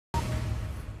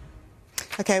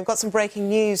OK, we've got some breaking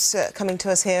news coming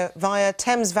to us here via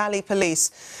Thames Valley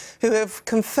Police, who have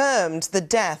confirmed the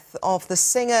death of the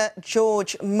singer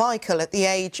George Michael at the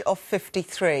age of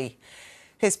 53.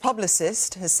 His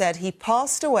publicist has said he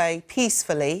passed away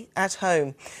peacefully at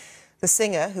home. The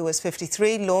singer, who was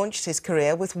 53, launched his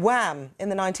career with Wham in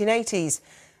the 1980s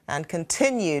and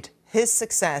continued his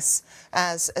success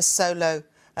as a solo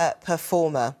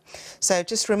performer. So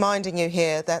just reminding you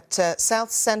here that South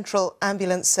Central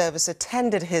Ambulance Service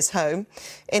attended his home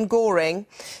in Goring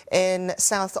in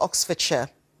South Oxfordshire.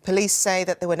 Police say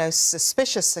that there were no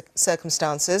suspicious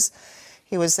circumstances.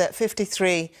 He was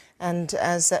 53 and,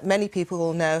 as many people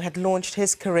will know, had launched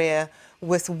his career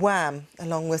with Wham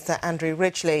along with Andrew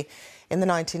Ridgeley in the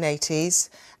 1980s,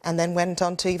 and then went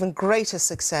on to even greater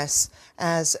success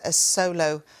as a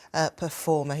solo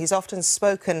performer. He's often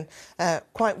spoken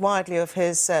quite widely of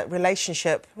his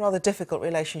relationship, rather difficult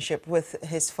relationship with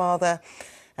his father,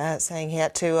 saying he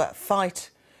had to fight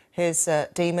his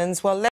demons. Well,